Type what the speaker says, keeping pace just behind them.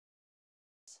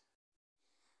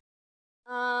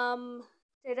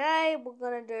Today we're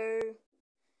gonna do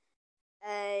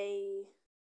a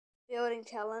building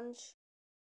challenge.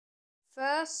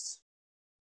 First,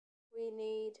 we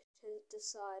need to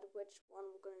decide which one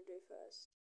we're gonna do first.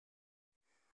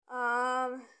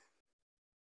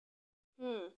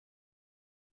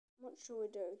 What should we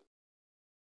do?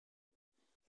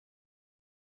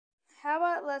 How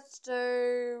about let's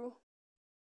do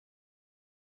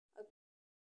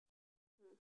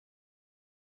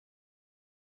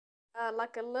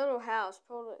like a little house,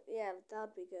 probably. Yeah,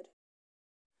 that'd be good.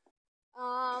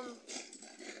 I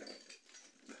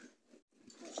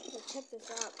should have checked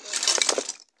this out,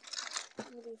 but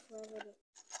it'll be forever to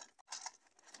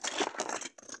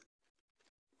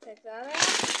check that out.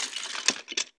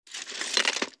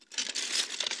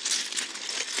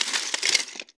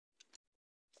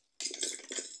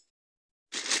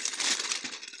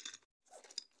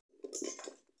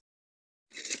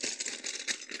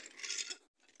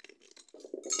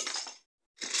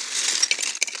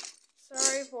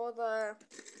 Sorry for the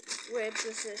weird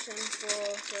decision for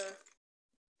the,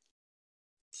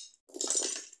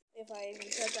 if I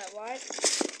even said that right,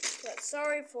 but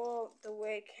sorry for the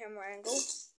weird camera angle.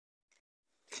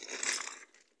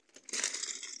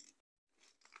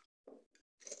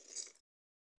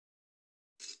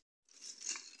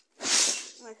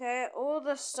 Okay, all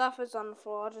the stuff is on the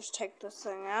floor. I'll just take this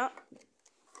thing out.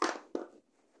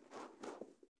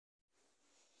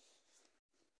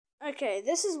 Okay,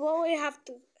 this is what we have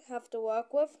to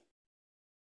work with.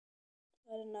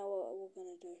 I don't know what we're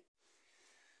gonna do.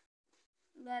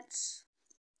 Let's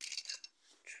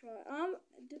try.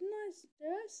 Did I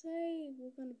say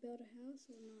we're gonna build a house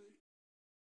or no?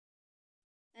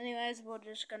 Anyways, we're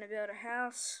just gonna build a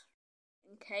house.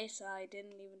 In case I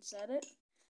didn't even say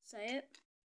it.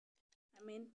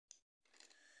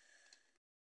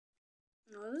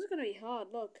 No, this is gonna be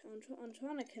hard. Look, I'm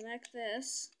trying to connect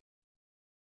this.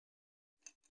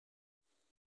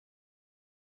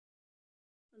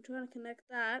 I'm trying to connect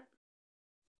that,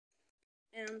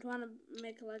 and I'm trying to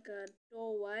make like a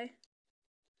doorway.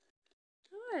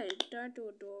 Oh, don't do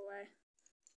a doorway.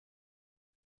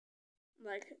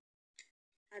 Like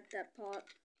at that part.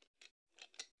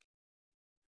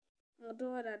 I'll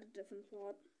do it at a different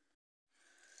part.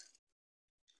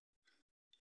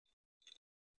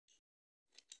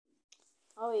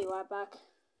 I'll be right back.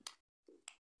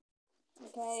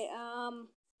 Okay,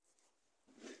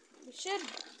 we should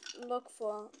look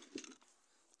for.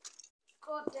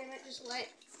 God damn it! Just wait.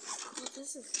 Oh,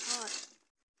 this is hard.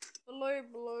 Blue.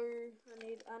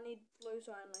 I need blues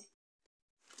only.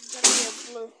 It's gonna be a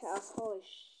blue house. Holy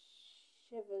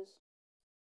shivers!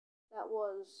 That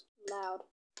was loud.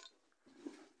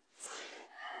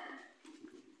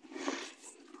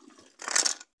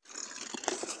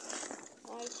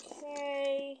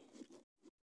 Okay.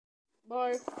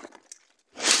 Blue.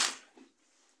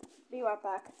 Be right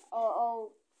back.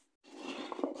 I'll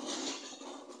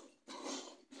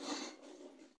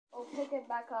pick it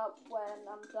back up when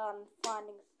I'm done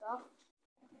finding stuff.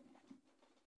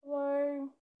 Blue.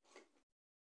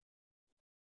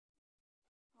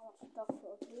 I want stuff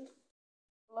for a piece.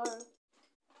 Blue.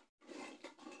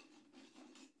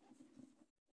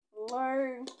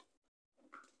 Blue.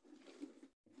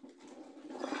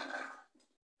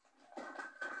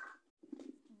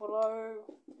 Blue.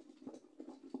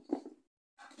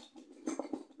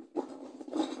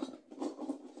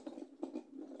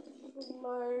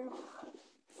 Blue.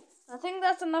 I think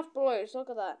that's enough blues. Look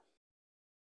at that.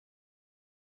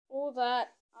 All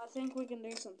that. I think we can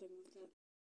do something with it.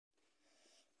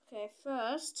 Okay,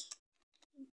 first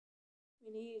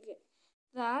we need to get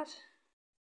that.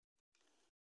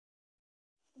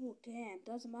 Oh damn,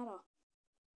 doesn't matter.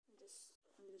 I'm just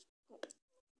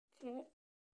okay.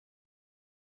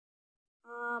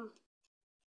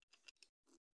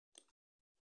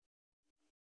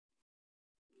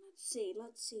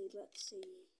 Let's see.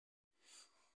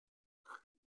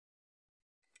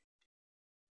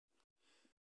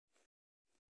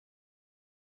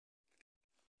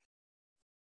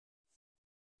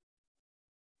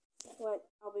 Wait,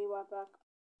 I'll be right back.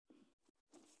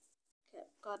 Okay,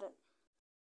 got it.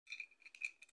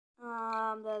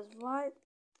 There's right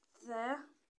there.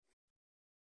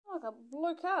 Like a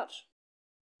blue couch.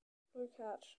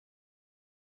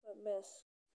 But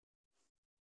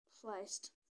misplaced.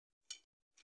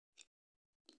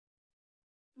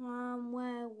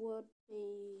 Where would be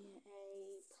a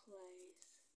place?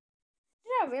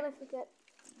 Did I really forget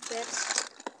this?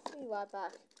 Be right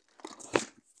back.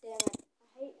 Damn it. I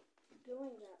hate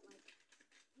doing that.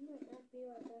 Like, be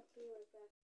right back.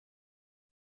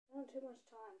 I don't too much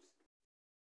times.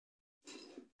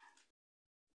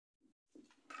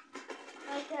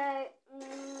 Okay.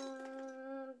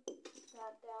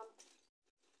 That down.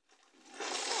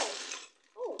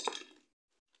 Oh.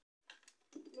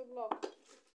 Good luck.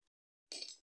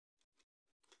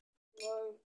 Low.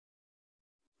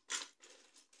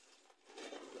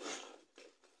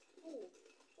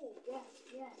 Oh,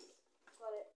 yes.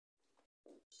 Got it.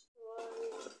 Low.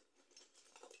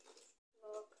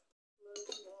 Lock.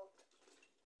 Lock.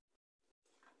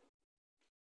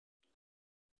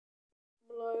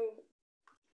 Blow.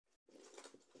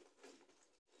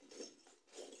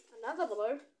 Another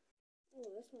blow. Oh,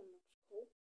 this one looks cool.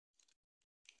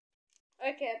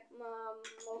 Okay,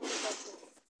 we'll put back the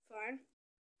phone.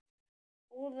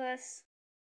 All this.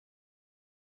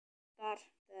 That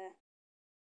there.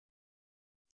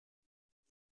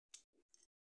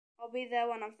 I'll be there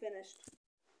when I'm finished.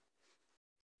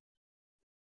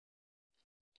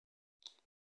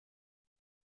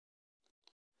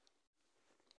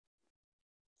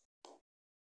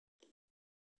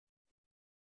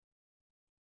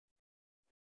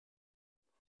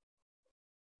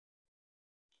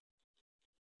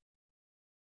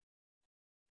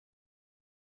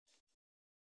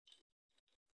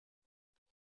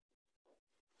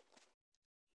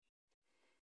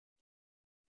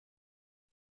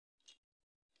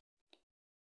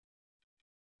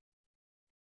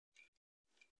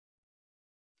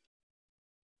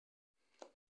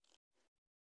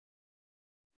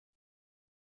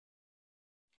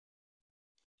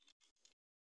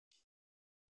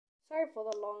 Sorry for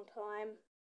the long time.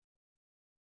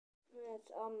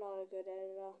 I'm not a good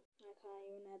editor. I can't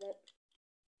even edit.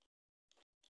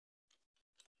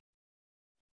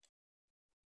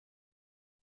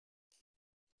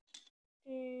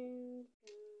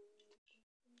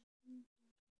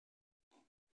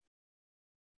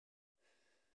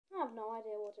 I have no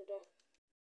idea what to do.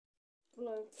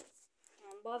 Blue.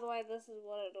 By the way, this is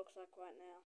what it looks like right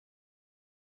now.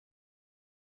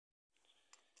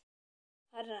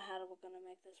 I don't know how we're gonna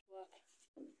make this work.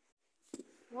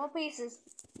 More pieces.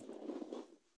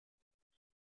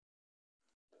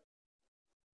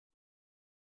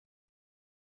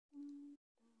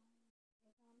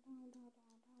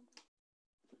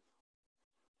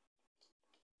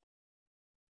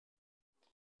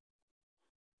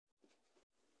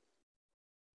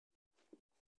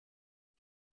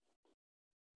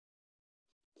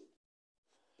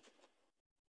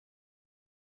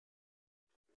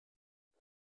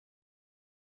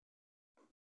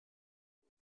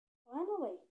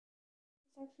 Finally!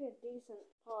 It's actually a decent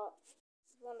part.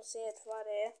 If you want to see it, it's right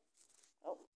here.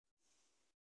 Oh.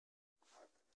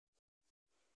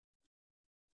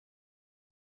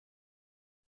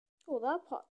 Oh, that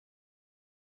part.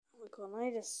 Oh my god,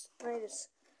 I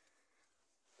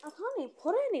can't even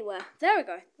put it anywhere. There we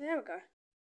go.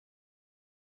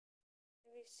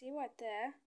 If you see right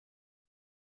there,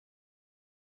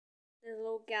 there's a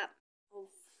little gap. I'll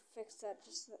fix that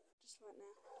just right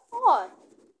now. Oh!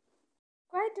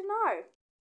 Great to know.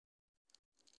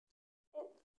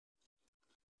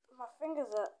 My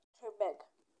fingers are too big.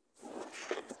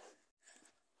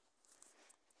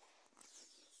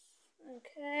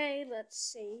 Okay, let's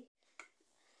see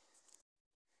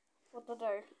what to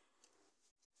do.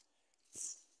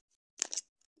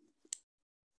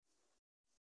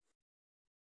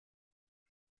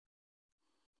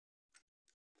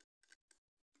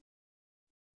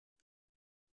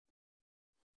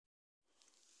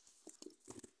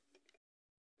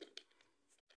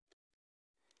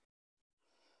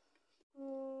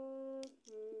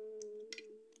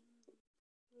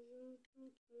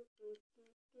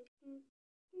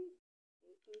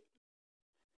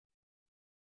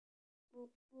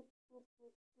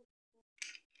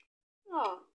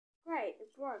 Oh, great,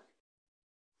 it broke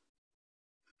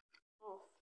off.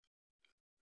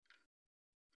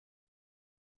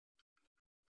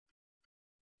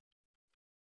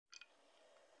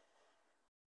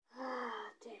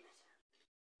 Damn it.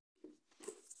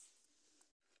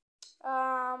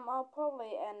 I'll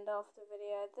probably end off the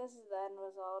video. This is the end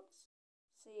results.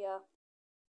 See ya.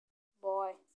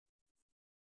 Bye.